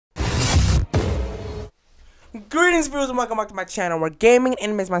Greetings viewers and welcome back to my channel where gaming and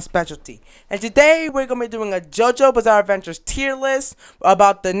anime is my specialty. And today we're going to be doing a JoJo Bizarre Adventures tier list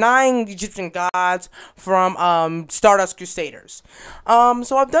about the 9 Egyptian gods from Stardust Crusaders.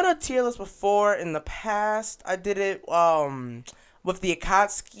 So I've done a tier list before in the past. I did it with the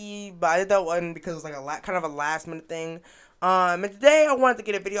Akatsuki, but I did that one because it was like kind of a last minute thing. And today I wanted to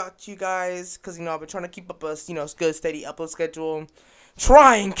get a video out to you guys because I've been trying to keep up a good steady upload schedule.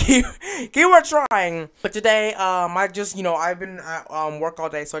 Keyword trying. But today, I've been at work all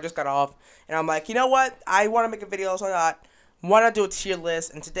day, so I just got off, and I'm like, you know what? I want to make a video, so I thought, why not do a tier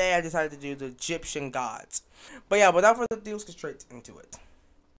list? And today, I decided to do the Egyptian gods. But yeah, without further ado, let's get straight into it.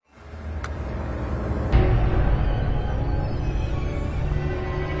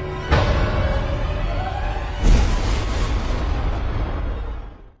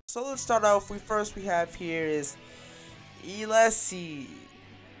 So let's start off. We have here is Elessi.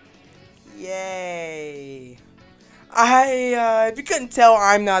 Yay. If you couldn't tell,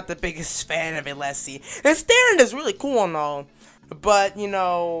 I'm not the biggest fan of Elessi. His stand is really cool and all, but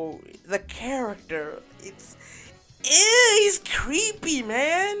the character, he's creepy,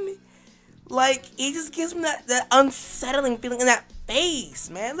 man. Like, he just gives me that unsettling feeling in that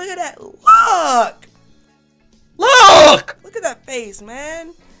face, man. Look at that. Look at that face,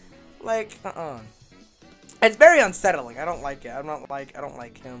 man. Like, It's very unsettling. I don't like it. I don't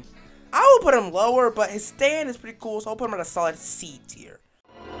like him. I will put him lower, but his stand is pretty cool, so I'll put him at a solid C tier.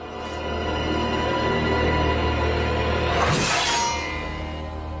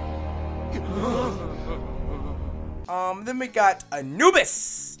 Then we got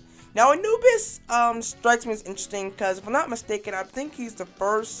Anubis. Now Anubis strikes me as interesting because if I'm not mistaken, I think he's the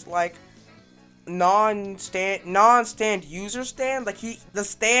first non-stand user stand. Like the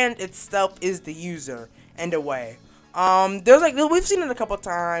stand itself is the user in a way. We've seen it a couple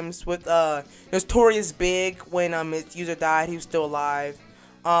times with Notorious Big when his user died, he was still alive.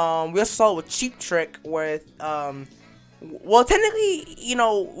 We also saw it with Cheap Trick with well, technically,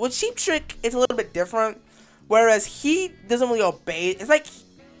 with Cheap Trick it's a little bit different, whereas he doesn't really obey. It's like,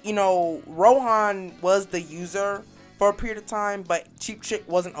 Rohan was the user for a period of time, but Cheap Trick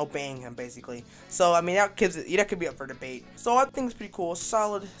wasn't obeying him basically. So I mean that could be up for debate. So I think it's pretty cool.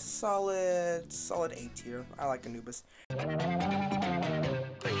 Solid A tier. I like Anubis.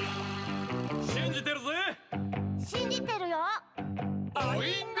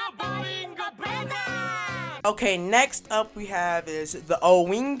 Okay, next up we have is the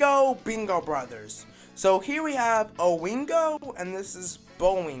Owingo Bingo Brothers. So here we have Owingo and this is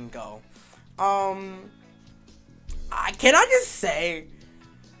Bowingo. Can I just say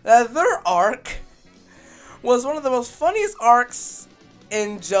that their arc was one of the most funniest arcs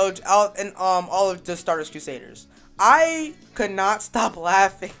in JoJo in all of the Stardust Crusaders. I could not stop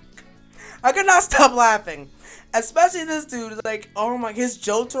laughing. Especially this dude, like, oh my, his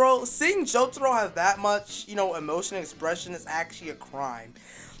Jotaro, seeing Jotaro have that much, emotion and expression is actually a crime.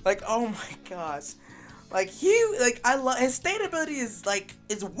 Like, oh my gosh. Like, I love, his state ability is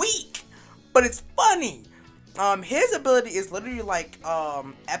weak, but it's funny. His ability is literally like,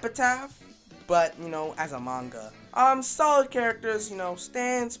 Epitaph, but, as a manga. Solid characters,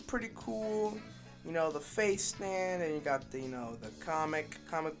 stands pretty cool. The face stand, and you got the, the comic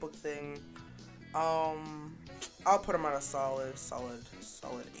book thing. I'll put him at a solid A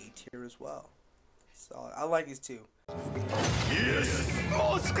tier as well. Solid. I like these two. Yes.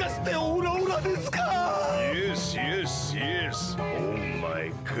 Yes. Oh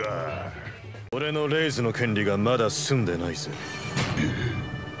my god. 俺のレイズの権利がまだ済んでないぜ。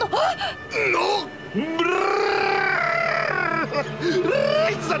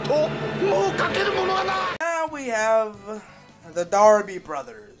Now we have the Darby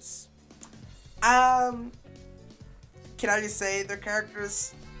brothers. Can I just say their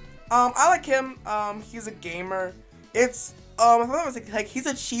characters? I like him. He's a gamer. If I'm not mistaken, like, he's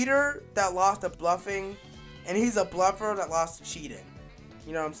a cheater that lost to bluffing, and he's a bluffer that lost to cheating.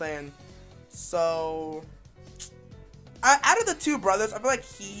 You know what I'm saying? So, out of the two brothers, I feel like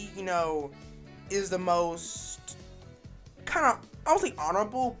he, is the most kind of, I won't say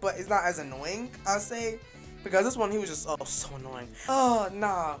honorable, but it's not as annoying, I'll say. Because this one, he was just, so annoying. Oh,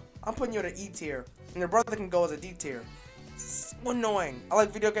 nah. I'm putting you at an E tier. And your brother can go as a D tier. So annoying. I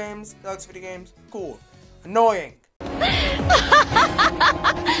like video games. He likes video games. Cool. Annoying.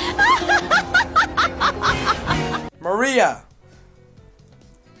 Maria.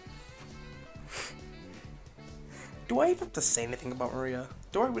 Do I even have to say anything about Maria?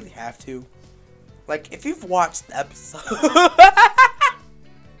 Do I really have to? Like, if you've watched the episode...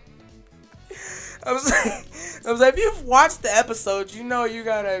 I was like, if you've watched the episode, you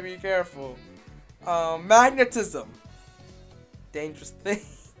gotta be careful. Magnetism. Dangerous thing.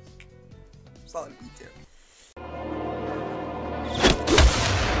 Solid B tier.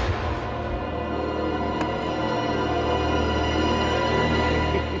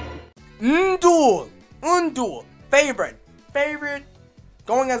 Undul. Favorite.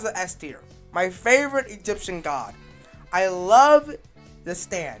 Going as an S tier. My favorite Egyptian god. I love the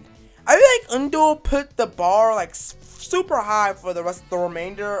stand. I feel like Undul put the bar like super high for the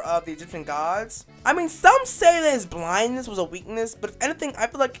remainder of the Egyptian gods. I mean, some say that his blindness was a weakness, but if anything, I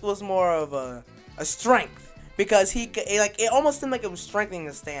feel like it was more of a strength, because it almost seemed like it was strengthening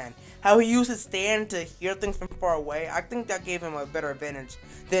the stand. How he used his stand to hear things from far away, I think that gave him a better advantage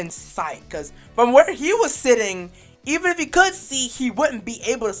than sight, because from where he was sitting, even if he could see, he wouldn't be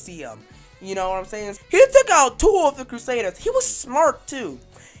able to see him. You know what I'm saying? He took out 2 of the Crusaders. He was smart too.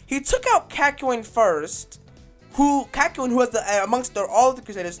 He took out Kakyoin first, who has amongst all of the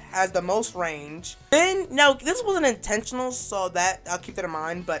Crusaders has the most range. Then, now this wasn't intentional, so that I'll keep that in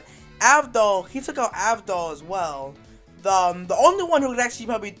mind. But Avdol, he took out Avdol as well. The only one who could actually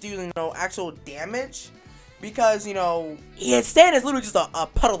probably do actual damage, because his stand is literally just a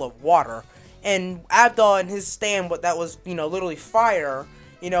puddle of water, and Avdol and his stand, that was literally fire,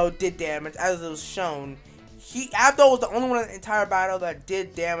 did damage as it was shown. Avdol was the only one in the entire battle that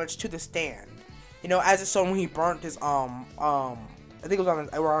did damage to the stand. As it's shown when he burnt his I think it was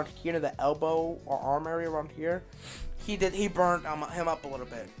around here, near the elbow or arm area around here. He burned him up a little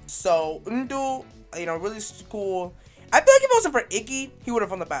bit. So Undul, really cool. I feel like if it wasn't for Iggy, he would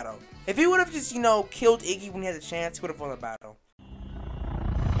have won the battle. If he would have just killed Iggy when he had the chance, he would have won the battle.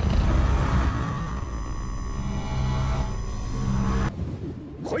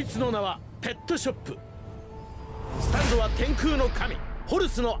 こいつの名はペットショップ。スタンドは天空の神ホル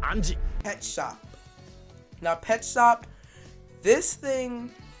スの暗示。 Pet shop. Now, pet shop, this thing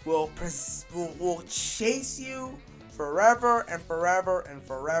will chase you forever and forever and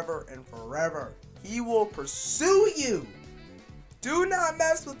forever and forever. He will pursue you. Do not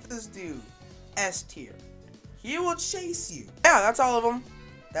mess with this dude. S tier. He will chase you. Yeah, that's all of them.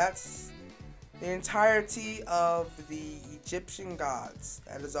 That's the entirety of the Egyptian gods.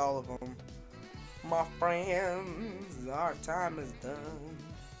 That is all of them. My friends, our time is done.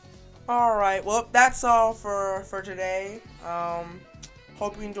 Alright, well, that's all for today.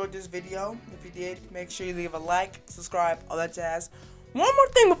 Hope you enjoyed this video. If you did, make sure you leave a like, subscribe, all that jazz. One more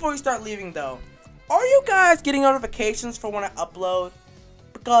thing before you start leaving, though. Are you guys getting notifications for when I upload?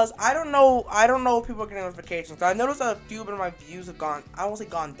 Because I don't know if people are getting notifications. I noticed a few of my views have gone, I won't say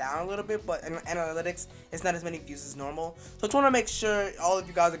gone down a little bit, but in analytics, it's not as many views as normal. So I just want to make sure all of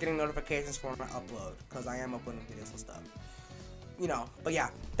you guys are getting notifications for when I upload, because I am uploading videos and stuff. But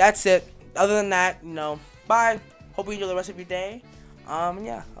yeah, that's it. Other than that, bye. Hope you enjoy the rest of your day.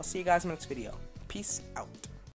 Yeah, I'll see you guys in the next video. Peace out.